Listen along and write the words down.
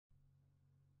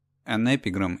An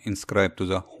epigram inscribed to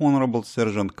the Honourable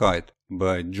Sergeant Kite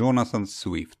by Jonathan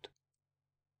Swift.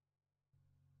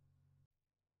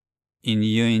 In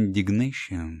your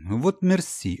indignation, what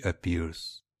mercy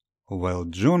appears, while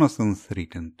Jonathan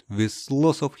threatened with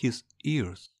loss of his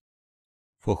ears?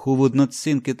 For who would not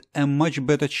think it a much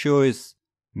better choice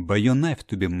by your knife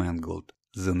to be mangled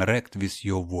than wrecked with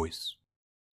your voice?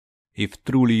 If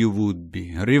truly you would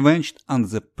be revenged on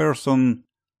the person,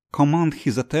 command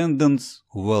his attendants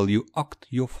while you act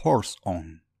your farce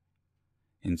on.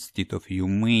 Instead of you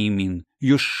maiming,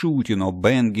 you shooting or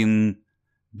banging,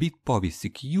 bid Povey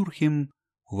secure him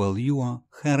while you are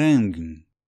haranguing.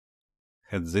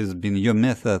 Had this been your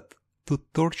method to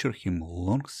torture him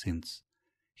long since,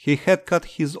 he had cut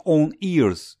his own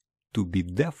ears to be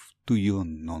deaf to your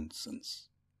nonsense.